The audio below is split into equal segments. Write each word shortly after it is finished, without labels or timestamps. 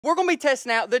We're gonna be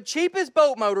testing out the cheapest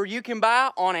boat motor you can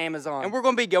buy on Amazon. And we're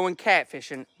gonna be going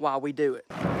catfishing while we do it.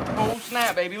 Oh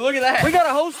snap, baby, look at that. We got a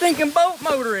whole stinking boat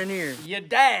motor in here. Your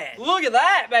dad. Look at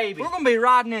that, baby. We're gonna be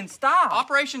riding in style.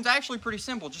 Operation's actually pretty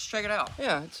simple, just check it out.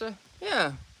 Yeah,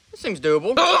 yeah, this seems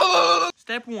doable.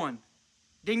 Step 1,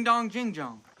 ding dong jing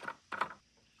jong.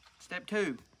 Step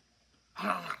 2.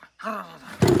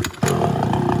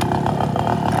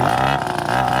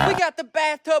 We got the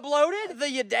bathtub loaded,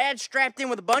 your dad strapped in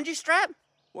with a bungee strap.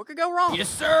 What could go wrong? Yes,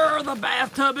 sir, the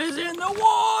bathtub is in the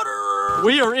water.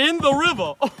 We are in the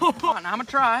river. Now I'm gonna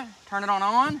try it. Turn it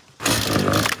on.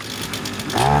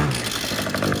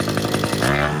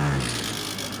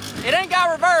 It ain't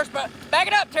got reverse, but back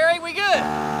it up, Terry, we good.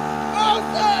 Oh,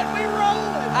 son, we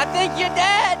rolling. I think your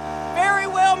dad very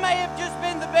well may have just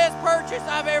been the best purchase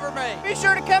I've ever made. Be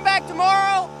sure to come back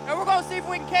tomorrow, and we're gonna see if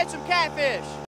we can catch some catfish.